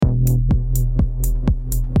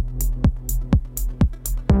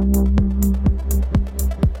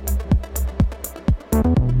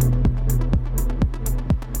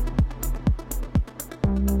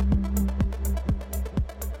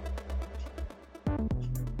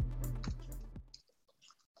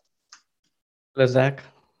Hello, Zach.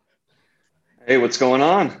 Hey, what's going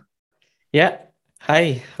on? Yeah.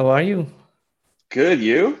 Hi, how are you? Good,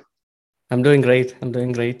 you? I'm doing great. I'm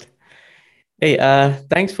doing great. Hey,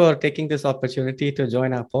 thanks for taking this opportunity to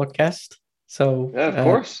join our podcast. So, Yeah, of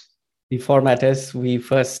course. the format is we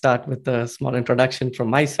first start with a small introduction from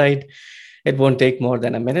my side. It won't take more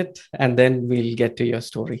than a minute, and then we'll get to your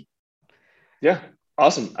story. Yeah,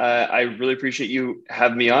 awesome. I really appreciate you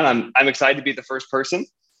having me on. I'm excited to be the first person.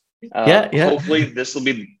 Yeah, yeah. Hopefully, this will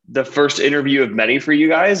be the first interview of many for you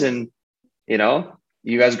guys, and you know,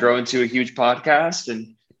 you guys grow into a huge podcast.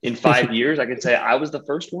 And in 5 years, I can say I was the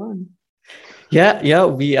first one. Yeah, yeah,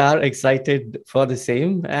 we are excited for the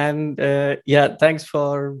same. And yeah, thanks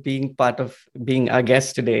for being part of being our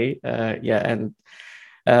guest today. Yeah, and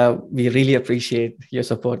we really appreciate your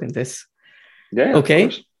support in this. Yeah, of Okay.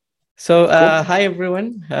 course. So, Cool. hi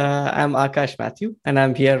everyone. I'm Akash Matthew, and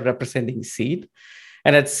I'm here representing Seed.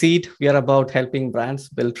 And at Seed, we are about helping brands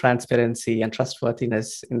build transparency and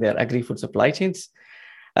trustworthiness in their agri-food supply chains.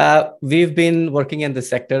 We've been working in the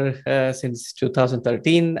sector since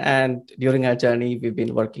 2013, and during our journey, we've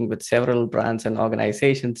been working with several brands and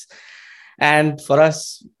organizations. And for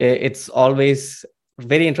us, it's always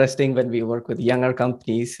very interesting when we work with younger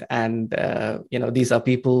companies, and these are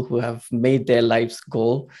people who have made their life's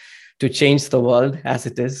goal to change the world as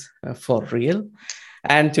it is for real.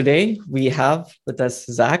 And today we have with us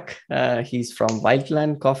Zach. He's from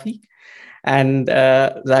Wildland Coffee. And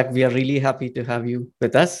Zach, we are really happy to have you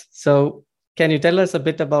with us. So, can you tell us a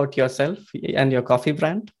bit about yourself and your coffee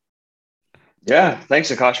brand? Yeah, thanks,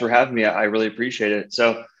 Akash, for having me. I really appreciate it.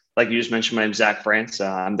 So, like you just mentioned, my name's Zach Frantz.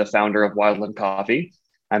 I'm the founder of Wildland Coffee.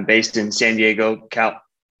 I'm based in San Diego,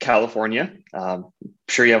 California. I'm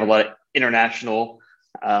sure you have a lot of international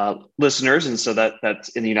listeners, and so that's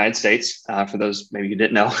in the United States. For those maybe you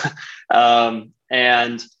didn't know,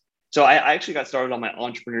 and so I actually got started on my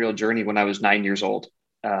entrepreneurial journey when I was 9 years old.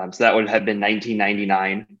 So that would have been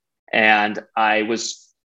 1999, and I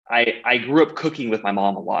grew up cooking with my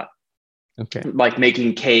mom a lot, Okay. like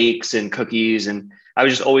making cakes and cookies. And I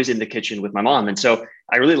was just always in the kitchen with my mom. And so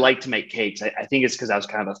I really like to make cakes. I think it's because I was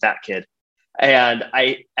kind of a fat kid. And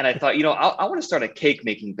I thought, I want to start a cake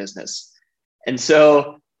making business. And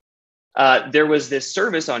so there was this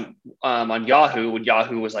service on Yahoo when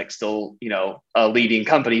Yahoo was like still, a leading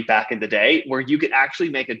company back in the day, where you could actually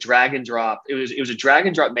make a drag and drop. It was a drag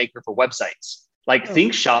and drop maker for websites, like Oh,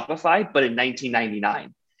 think Shopify, but in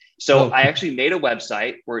 1999. So oh, I actually made a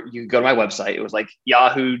website where you could go to my website. It was like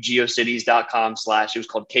yahoogeocities.com/, it was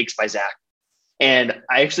called Cakes by Zach. And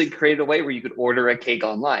I actually created a way where you could order a cake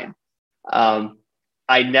online. Um,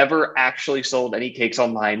 I never actually sold any cakes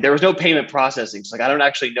online. There was no payment processing. So like I don't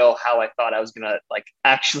actually know how I thought I was gonna like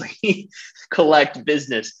actually collect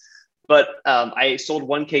business. But I sold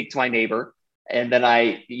one cake to my neighbor, and then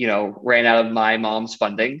I, ran out of my mom's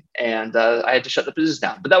funding, and I had to shut the business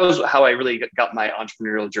down. But that was how I really got my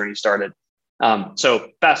entrepreneurial journey started. So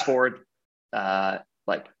fast forward,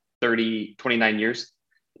 like 29 years,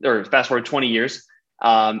 or fast forward 20 years,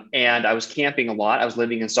 and I was camping a lot. I was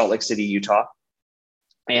living in Salt Lake City, Utah,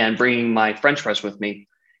 and bringing my French press with me.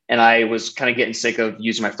 And I was kind of getting sick of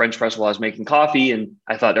using my French press while I was making coffee. And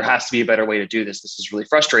I thought there has to be a better way to do this. This is really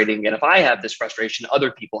frustrating. And if I have this frustration,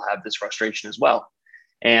 other people have this frustration as well.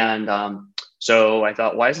 And so I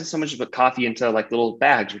thought, why isn't so much put coffee into like little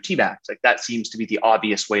bags or tea bags? Like that seems to be the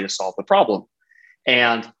obvious way to solve the problem.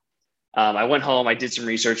 And I went home, I did some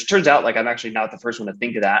research. Turns out, like, I'm actually not the first one to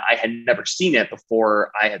think of that. I had never seen it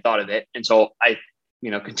before I had thought of it. And so I,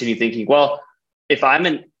 continued thinking, well, if I'm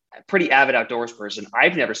a pretty avid outdoors person,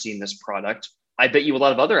 I've never seen this product. I bet you a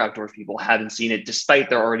lot of other outdoors people haven't seen it, despite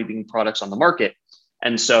there already being products on the market.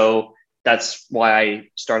 And so that's why I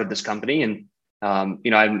started this company. And,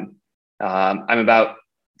 I'm about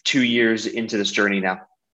 2 years into this journey now.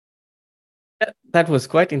 that was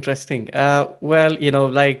quite interesting. Well,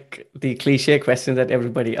 like the cliche question that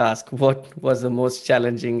everybody asks, what was the most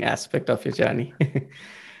challenging aspect of your journey?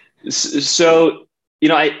 So,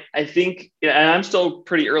 I think, and I'm still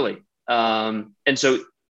pretty early. And so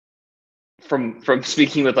from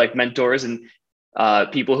speaking with like mentors and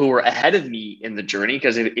people who were ahead of me in the journey,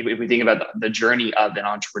 because if we think about the journey of an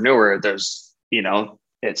entrepreneur, there's,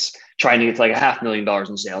 it's trying to get to like $500,000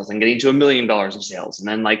 in sales and getting to $1 million in sales. And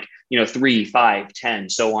then like, 3, 5, 10,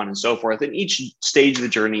 so on and so forth. And each stage of the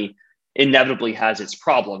journey inevitably has its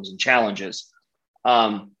problems and challenges.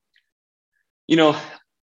 Um, you know,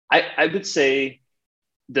 I would say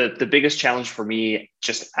the biggest challenge for me,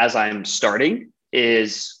 just as I'm starting,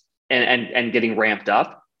 is and getting ramped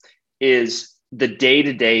up, is the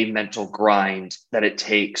day-to-day mental grind that it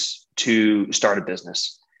takes to start a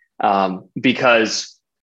business. because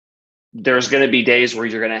there's going to be days where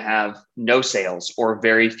you're going to have no sales or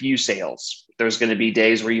very few sales. There's going to be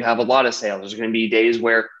days where you have a lot of sales. There's going to be days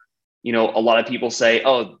where, a lot of people say,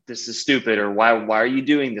 oh, this is stupid, or why are you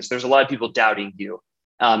doing this? There's a lot of people doubting you.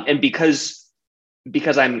 And because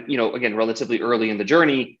I'm, again, relatively early in the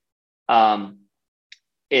journey, I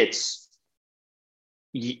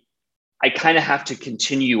kind of have to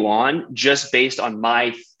continue on just based on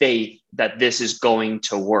my faith that this is going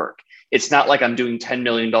to work. It's not like I'm doing $10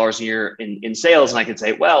 million a year in sales and I can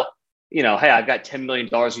say, well, hey, I've got $10 million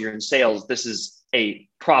a year in sales. This is a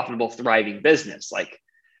profitable, thriving business. Like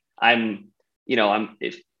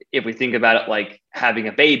if we think about it like having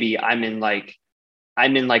a baby, I'm in like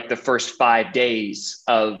the first 5 days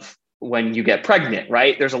of when you get pregnant,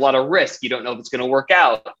 right? There's a lot of risk. You don't know if it's going to work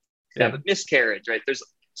out. You have a miscarriage, right?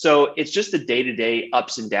 So it's just the day-to-day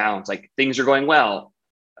ups and downs. Like things are going well.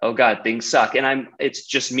 Oh God, things suck. And it's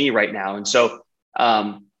just me right now. And so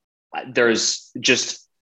there's just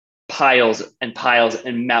piles and piles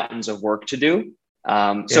and mountains of work to do.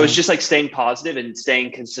 So it's just like staying positive and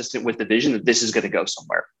staying consistent with the vision that this is going to go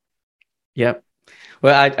somewhere. Yep.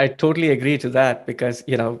 Well, I totally agree to that because,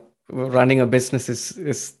 running a business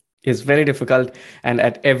is very difficult. And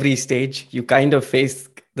at every stage, you kind of face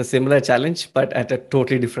the similar challenge, but at a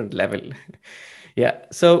totally different level. Yeah.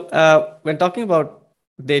 So when talking about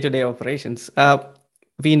day-to-day operations,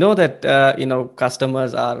 we know that,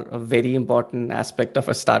 customers are a very important aspect of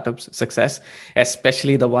a startup's success,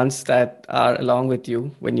 especially the ones that are along with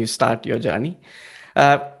you when you start your journey.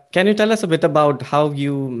 Can you tell us a bit about how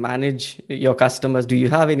you manage your customers? Do you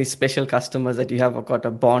have any special customers that you have got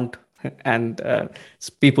a bond and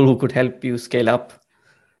people who could help you scale up?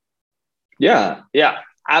 Yeah,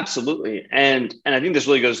 absolutely. And I think this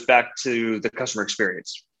really goes back to the customer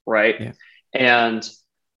experience, right? Yeah. And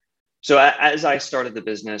so as I started the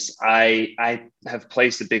business, I have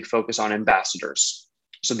placed a big focus on ambassadors.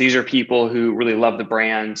 So these are people who really love the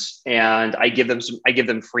brand, and I give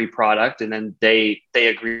them free product, and then they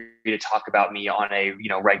agree to talk about me on a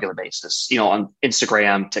regular basis, on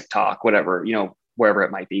Instagram, TikTok, whatever, wherever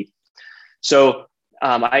it might be. So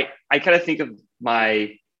I kind of think of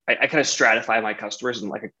I kind of stratify my customers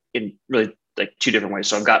in really like two different ways.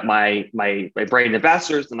 So I've got my brand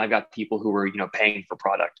ambassadors, and I've got people who are paying for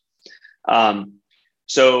product.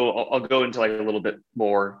 So I'll go into like a little bit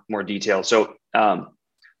more detail. So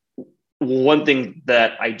one thing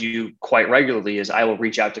that I do quite regularly is I will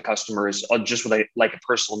reach out to customers just with a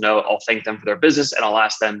personal note. I'll thank them for their business, and I'll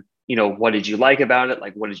ask them, what did you like about it?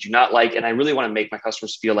 Like, what did you not like? And I really want to make my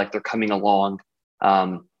customers feel like they're coming along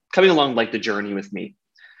like the journey with me.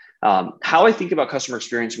 How I think about customer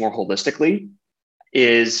experience more holistically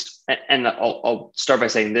is, and I'll start by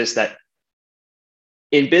saying this, that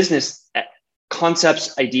in business,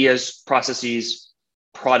 concepts, ideas, processes,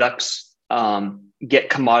 products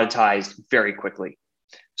get commoditized very quickly.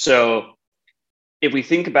 So if we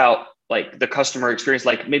think about like the customer experience,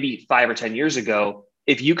 like maybe 5 or 10 years ago,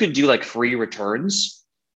 if you could do like free returns,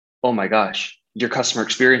 oh my gosh, your customer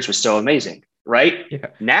experience was so amazing, right? Yeah.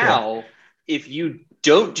 Now, if you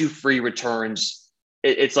don't do free returns,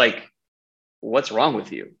 it's like, what's wrong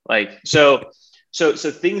with you? Like, so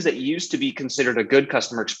things that used to be considered a good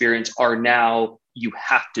customer experience are now, you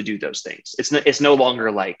have to do those things. It's no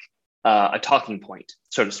longer like a talking point,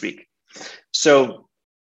 so to speak. So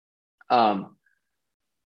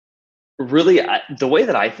really, the way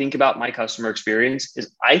that I think about my customer experience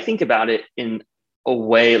is I think about it in a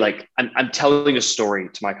way like I'm telling a story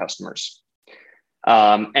to my customers.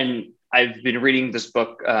 And I've been reading this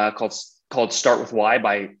book called Start With Why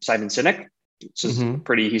by Simon Sinek.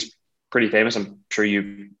 He's pretty famous. I'm sure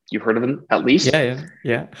you've heard of him at least.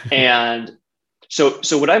 Yeah. And so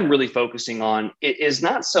what I'm really focusing on is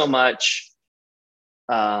not so much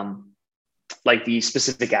like the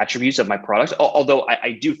specific attributes of my product, although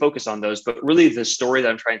I do focus on those, but really the story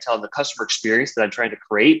that I'm trying to tell and the customer experience that I'm trying to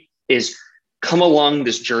create is come along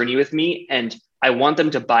this journey with me, and I want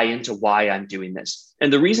them to buy into why I'm doing this.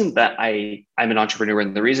 And the reason that I'm an entrepreneur,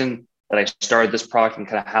 and the reason that I started this product, and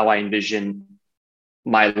kind of how I envision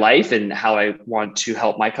my life and how I want to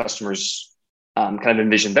help my customers kind of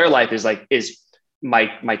envision their life is my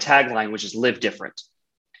tagline, which is live different.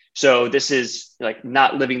 So this is like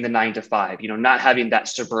not living the 9 to 5, not having that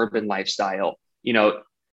suburban lifestyle,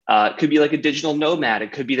 it could be like a digital nomad.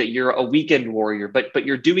 It could be that you're a weekend warrior, but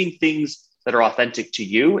you're doing things that are authentic to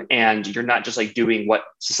you, and you're not just like doing what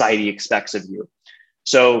society expects of you.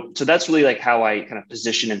 So that's really like how I kind of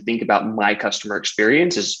position and think about my customer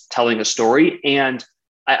experience, is telling a story. And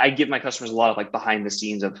I give my customers a lot of like behind the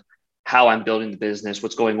scenes of how I'm building the business,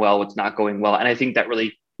 what's going well, what's not going well. And I think that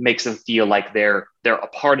really makes them feel like they're a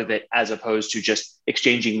part of it, as opposed to just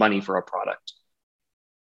exchanging money for a product.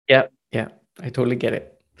 Yeah, yeah, I totally get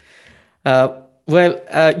it.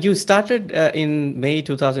 You started in May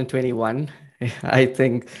 2021. I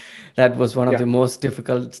think that was one of the most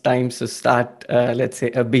difficult times to start, let's say,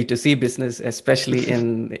 a B2C business, especially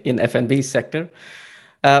in F&B sector.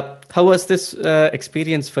 How was this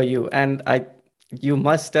experience for you? And you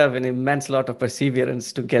must have an immense lot of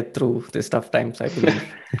perseverance to get through this tough times, I believe.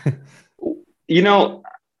 You know,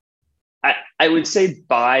 I would say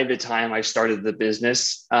by the time I started the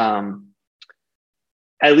business,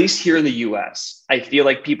 at least here in the US, I feel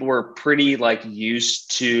like people were pretty like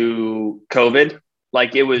used to COVID.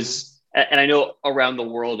 Like it was, and I know around the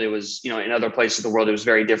world, it was, you know, in other places of the world, it was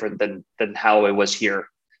very different than how it was here.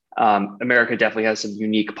 America definitely has some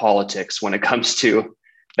unique politics when it comes to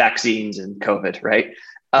vaccines and COVID, right?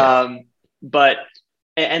 Yeah.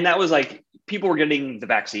 And that was like, people were getting the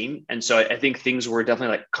vaccine. And so I think things were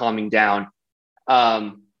definitely like calming down.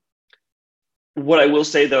 What I will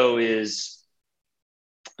say though is,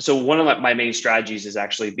 so one of my main strategies is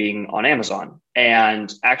actually being on Amazon.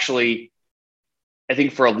 And actually, I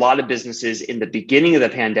think for a lot of businesses in the beginning of the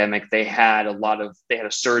pandemic, they had a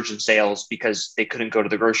surge in sales because they couldn't go to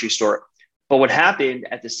the grocery store. But what happened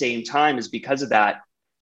at the same time is, because of that,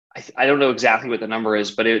 I don't know exactly what the number is,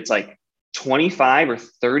 but it's like 25 or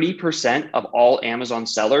 30% of all Amazon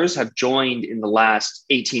sellers have joined in the last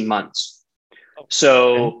 18 months.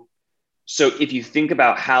 So if you think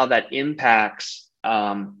about how that impacts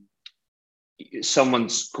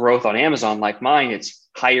someone's growth on Amazon, like mine, it's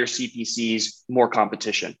higher CPCs, more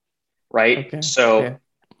competition, right? Okay. So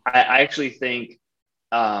I actually think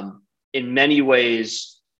in many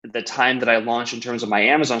ways, the time that I launched in terms of my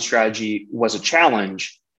Amazon strategy was a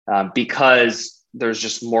challenge because there's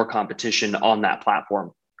just more competition on that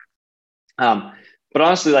platform. But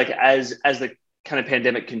honestly, like as the kind of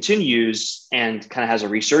pandemic continues and kind of has a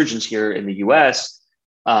resurgence here in the US,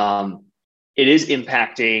 it is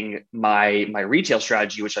impacting my retail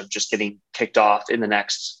strategy, which I'm just getting kicked off in the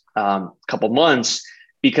next couple months,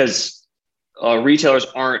 because retailers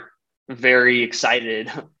aren't very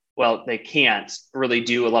excited. Well, they can't really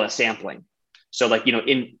do a lot of sampling. So like, you know,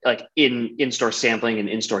 in-store sampling and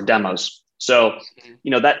in-store demos. So,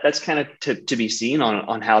 you know, that's kind of to be seen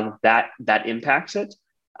on how that impacts it.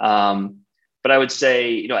 But I would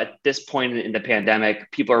say, you know, at this point in the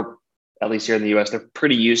pandemic, people are, at least here in the US, they're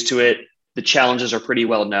pretty used to it. The challenges are pretty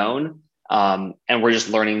well known. And we're just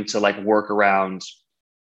learning to like work around,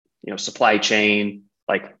 you know, supply chain.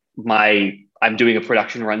 Like I'm doing a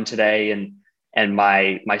production run today, and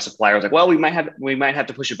my supplier was like, well, we might have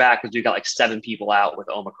to push it back because we got like 7 people out with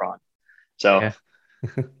Omicron. So,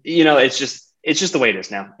 you know, it's just the way it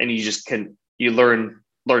is now. And you learn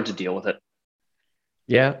to deal with it.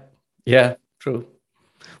 Yeah, true.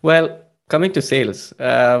 Well, coming to sales,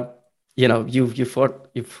 you know, you've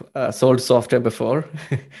sold software before,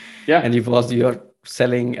 and you're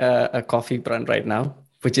selling a coffee brand right now,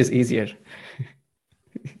 which is easier.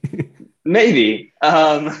 Maybe.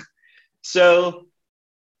 So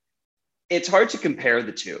it's hard to compare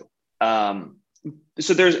the two.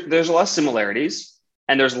 So there's a lot of similarities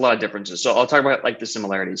and there's a lot of differences. So I'll talk about like the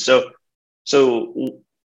similarities. So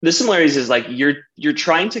the similarities is like you're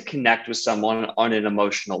trying to connect with someone on an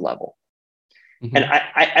emotional level. Mm-hmm. And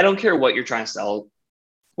I don't care what you're trying to sell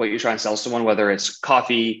someone, whether it's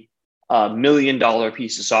coffee, $1 million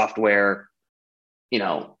piece of software, you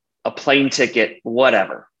know, a plane ticket,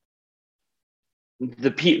 whatever.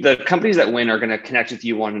 The companies that win are going to connect with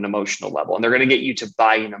you on an emotional level, and they're going to get you to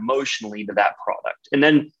buy in emotionally to that product. And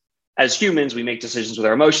then as humans, we make decisions with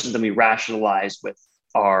our emotions, then we rationalize with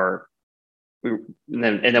and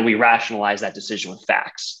then we rationalize that decision with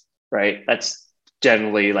facts, right? That's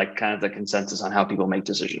generally like kind of the consensus on how people make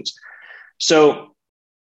decisions. So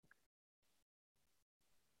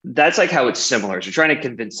that's like how it's similar. So you're trying to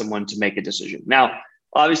convince someone to make a decision. Now,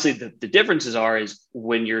 obviously the differences is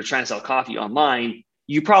when you're trying to sell coffee online,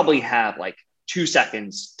 you probably have like 2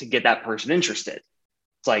 seconds to get that person interested.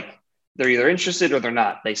 It's like they're either interested or they're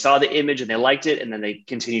not. They saw the image and they liked it, and then they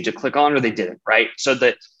continue to click on, or they didn't, right? So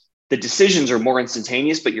the decisions are more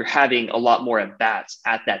instantaneous, but you're having a lot more at bats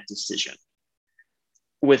at that decision.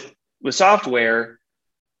 With software,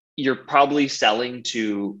 you're probably selling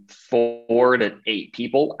to 4 to 8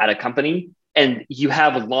 people at a company, and you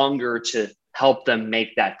have longer to help them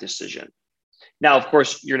make that decision. Now, of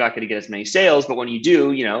course, you're not going to get as many sales, but when you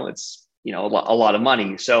do, you know, it's, you know, a lot of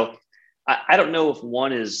money. So I don't know if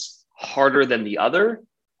one is harder than the other.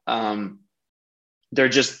 They're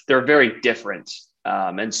very different.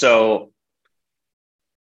 And so,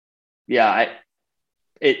 yeah,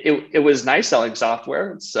 it was nice selling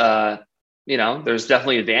software. It's there's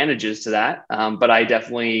definitely advantages to that, but I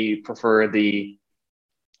definitely prefer the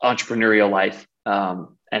entrepreneurial life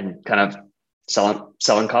and kind of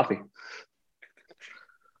selling coffee.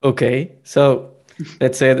 Okay, so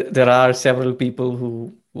let's say there are several people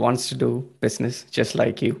who wants to do business just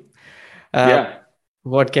like you. Uh, Yeah,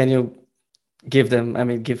 what can you give them? I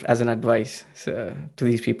mean, give as an advice to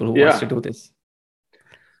these people who wants to yeah, do this.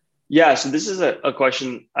 yeah. So this is a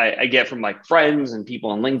question I get from like friends and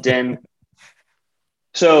people on LinkedIn.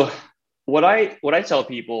 So what I tell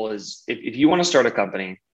people is if you want to start a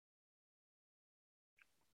company,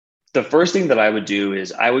 the first thing that I would do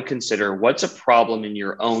is I would consider what's a problem in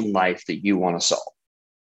your own life that you want to solve.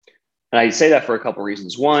 And I say that for a couple of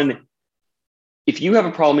reasons. One, if you have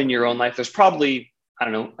a problem in your own life, there's probably, I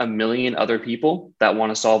don't know, a million other people that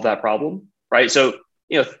want to solve that problem, right? So,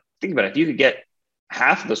 think about it. If you could get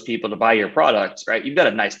half of those people to buy your products, right, you've got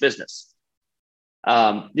a nice business.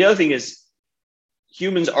 The other thing is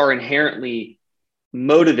humans are inherently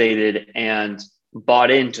motivated and bought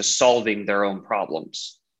into solving their own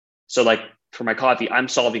problems. So like for my coffee, I'm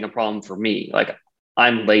solving a problem for me. Like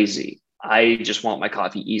I'm lazy. I just want my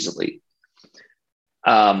coffee easily.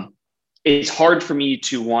 It's hard for me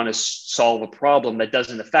to want to solve a problem that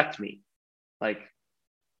doesn't affect me. Like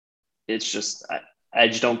it's just, I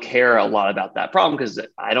just don't care a lot about that problem because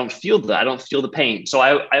I don't feel the pain. So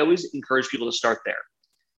I always encourage people to start there.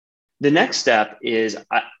 The next step is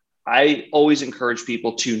I always encourage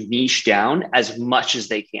people to niche down as much as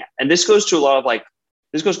they can. And this goes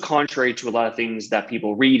contrary to a lot of things that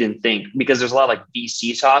people read and think, because there's a lot of like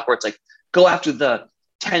VC talk where it's like, go after the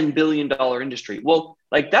 $10 billion industry. Well,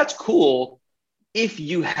 like that's cool if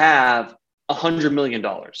you have $100 million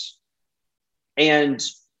and,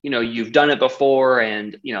 you've done it before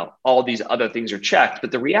and, all these other things are checked.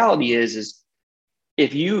 But the reality is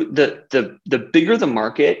if the bigger the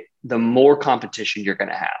market, the more competition you're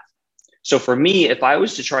going to have. So for me, if I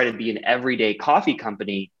was to try to be an everyday coffee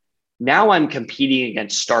company, now I'm competing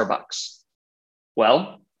against Starbucks.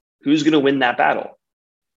 Well, who's going to win that battle?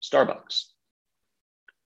 Starbucks.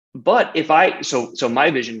 But so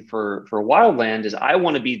my vision for Wildland is I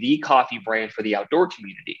want to be the coffee brand for the outdoor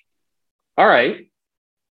community. All right.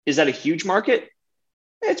 Is that a huge market?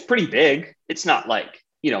 It's pretty big. It's not like,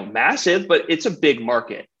 massive, but it's a big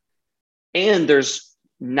market. And there's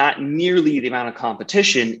not nearly the amount of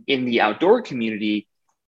competition in the outdoor community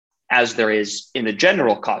as there is in the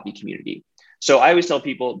general coffee community. So I always tell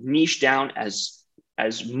people niche down as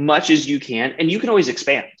much as you can, and you can always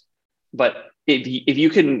expand. But if you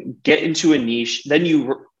can get into a niche, then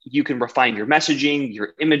you can refine your messaging,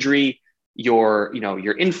 your imagery, your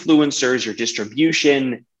influencers, your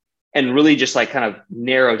distribution, and really just like kind of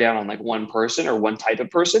narrow down on like one person or one type of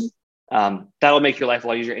person. That'll make your life a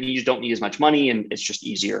lot easier, and you just don't need as much money, and it's just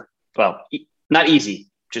easier. Well, not easy,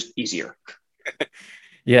 just easier.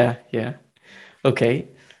 Yeah, yeah. Okay.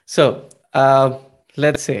 So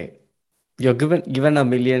let's say you're given $1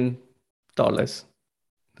 million,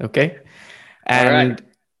 okay? All right. And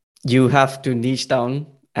you have to niche down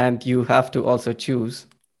and you have to also choose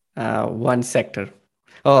one sector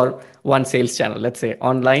or one sales channel, let's say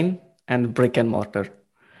online and brick and mortar.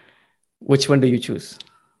 Which one do you choose?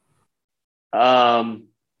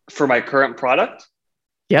 For my current product,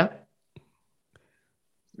 Yeah.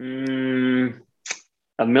 $1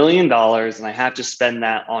 million, and I have to spend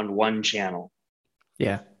that on one channel.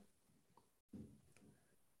 Yeah.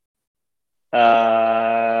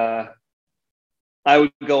 I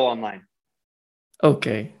would go online.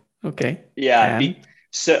 Okay. Okay. Yeah. And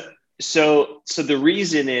So the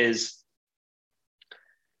reason is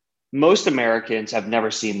most Americans have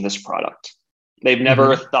never seen this product. They've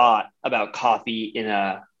never mhm. thought about coffee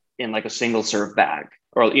in like a single serve bag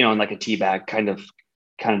or in like a tea bag kind of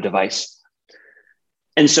device.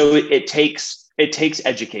 And so it takes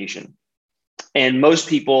education. And most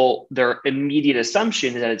people, their immediate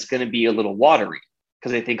assumption is that it's going to be a little watery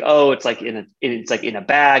because they think, oh, it's like in a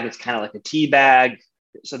bag. It's kind of like a tea bag.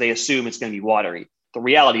 So they assume it's going to be watery. The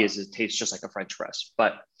reality is it tastes just like a French press.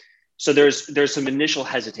 But so there's some initial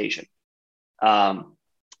hesitation. So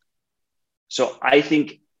I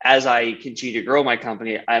think as I continue to grow my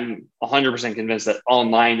company, I'm 100% convinced that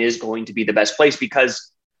online is going to be the best place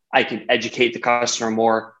because I can educate the customer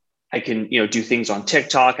more. I can, do things on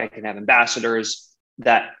TikTok. I can have ambassadors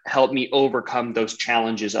that help me overcome those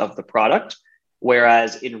challenges of the product.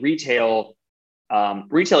 Whereas in retail,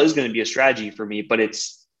 retail is going to be a strategy for me, but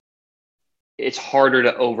it's harder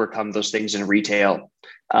to overcome those things in retail,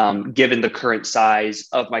 given the current size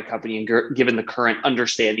of my company and given the current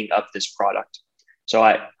understanding of this product. So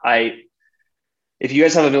if you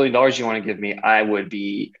guys have $1 million you want to give me, I would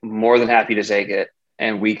be more than happy to take it,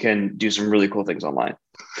 and we can do some really cool things online.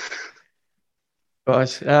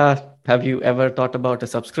 Gosh, have you ever thought about a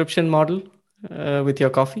subscription model with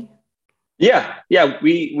your coffee? Yeah,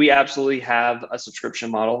 we absolutely have a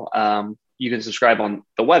subscription model. You can subscribe on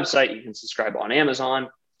the website. You can subscribe on Amazon.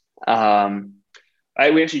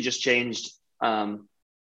 We actually just changed.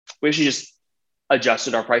 We actually just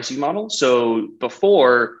adjusted our pricing model. So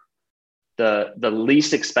before, the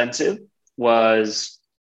least expensive was,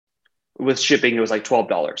 with shipping, it was like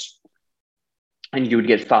 $12, and you would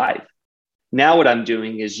get 5. Now what I'm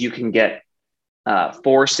doing is you can get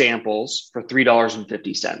 4 samples for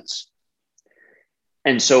 $3.50.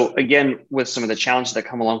 And so again, with some of the challenges that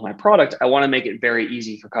come along with my product, I want to make it very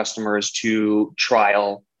easy for customers to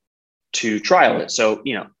trial it. So,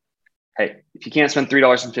 hey, if you can't spend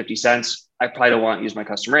 $3.50, I probably don't want to use my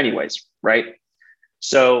customer anyways, right?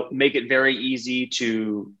 So make it very easy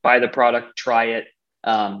to buy the product, try it.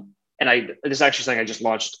 This is actually something I just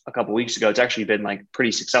launched a couple of weeks ago. It's actually been like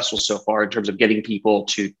pretty successful so far in terms of getting people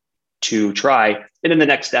to try. And then the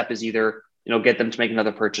next step is either, get them to make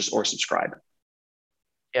another purchase or subscribe.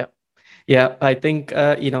 Yeah. I think,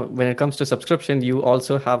 when it comes to subscription, you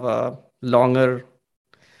also have a longer,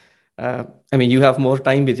 you have more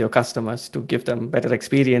time with your customers to give them better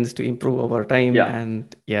experience, to improve over time. Yeah.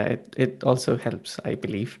 And yeah, it also helps, I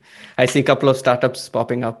believe. I see a couple of startups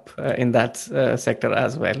popping up in that sector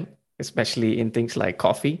as well, especially in things like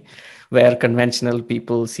coffee, where conventional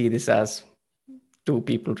people see this as, do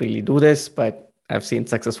people really do this? But I've seen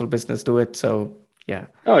successful business do it. So yeah.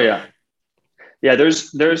 Oh yeah. Yeah.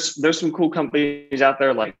 There's some cool companies out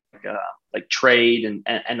there like Trade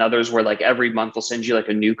and others where like every month they'll send you like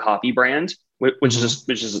a new coffee brand, which is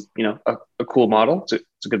a cool model.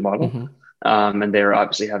 It's a good model. Mm-hmm. And they're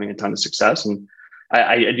obviously having a ton of success. And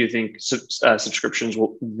I do think subscriptions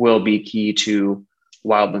will be key to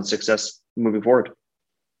Wildland's success moving forward.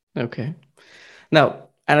 Okay. Now,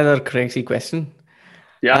 another crazy question.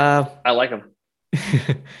 Yeah, I like them.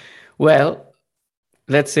 Well,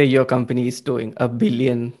 let's say your company is doing $1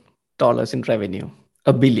 billion in revenue.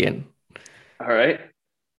 $1 billion. All right.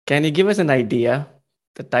 Can you give us an idea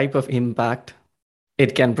the type of impact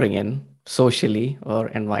it can bring in socially or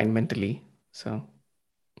environmentally? So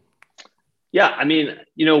yeah,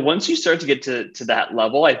 once you start to get to that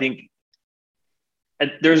level, I think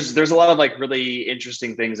there's a lot of like really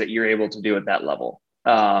interesting things that you're able to do at that level.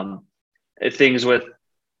 Things with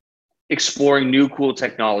exploring new cool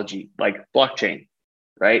technology like blockchain,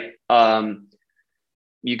 right?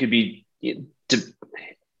 You could be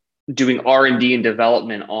doing R&D and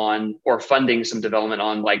development on, or funding some development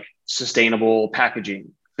on like sustainable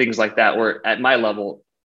packaging, things like that, where at my level,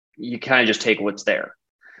 you kind of just take what's there.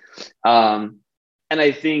 And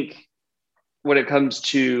I think when it comes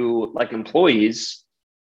to like employees,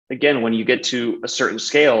 again, when you get to a certain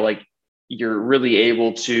scale, like you're really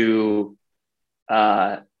able to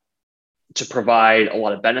provide a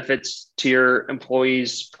lot of benefits to your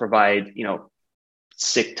employees, provide,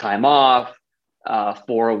 sick time off,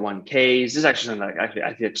 401ks. This is actually something that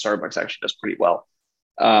I think Starbucks actually does pretty well.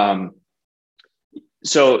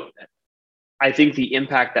 So I think the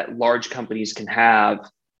impact that large companies can have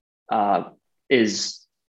is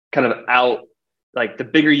kind of out, like the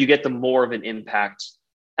bigger you get, the more of an impact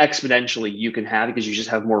exponentially you can have, because you just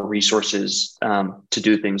have more resources to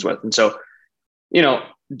do things with. And so,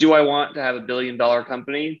 do I want to have $1 billion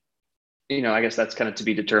company? I guess that's kind of to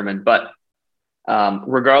be determined. But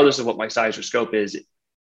regardless of what my size or scope is,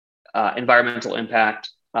 environmental impact,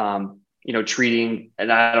 treating,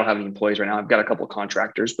 and I don't have any employees right now. I've got a couple of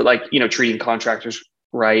contractors, but like, treating contractors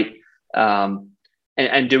right,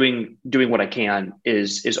 and doing what I can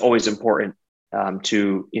is always important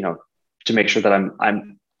to make sure that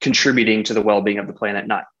I'm contributing to the well-being of the planet,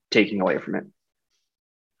 not taking away from it.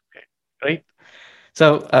 Okay, great.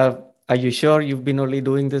 So, are you sure you've been only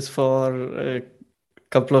doing this for a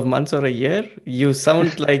couple of months or a year? You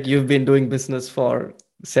sound like you've been doing business for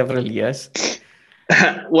several years.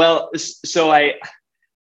 Well, so I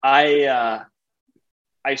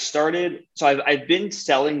started. So I've been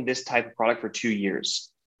selling this type of product for 2 years.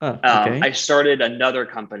 Oh, okay. I started another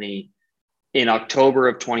company in October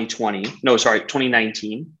of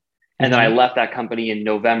 2019. And then I left that company in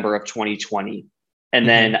November of 2020. And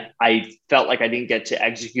then I felt like I didn't get to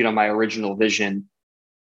execute on my original vision.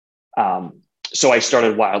 So I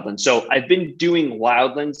started Wildland. So I've been doing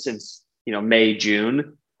Wildland since, May,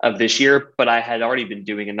 June of this year, but I had already been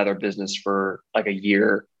doing another business for like a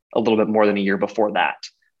year, a little bit more than a year before that.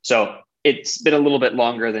 So it's been a little bit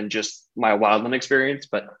longer than just my Wildland experience,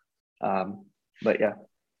 but yeah.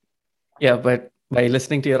 Yeah, but By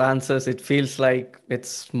listening to your answers, it feels like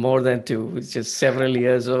it's more than two. It's just several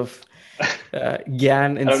years of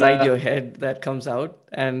gyan I don't inside know. your head that comes out.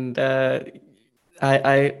 And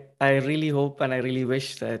I really hope and I really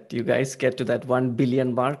wish that you guys get to that 1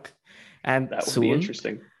 billion mark and That would be soon.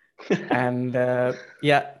 interesting. And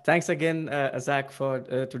yeah, thanks again, Zach, for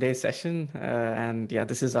today's session. And yeah,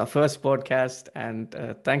 this is our first podcast. And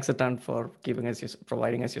thanks a ton for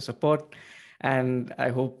providing us your support. And I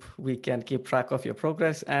hope we can keep track of your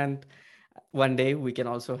progress. And one day we can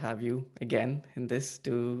also have you again in this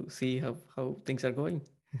to see how things are going.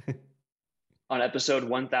 On episode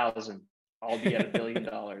 1000, I'll be at $1 billion.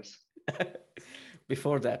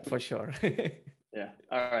 Before that, for sure. Yeah.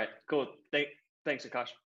 All right. Cool. Thanks, Akash.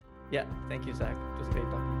 Yeah. Thank you, Zach. It was great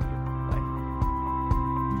talking.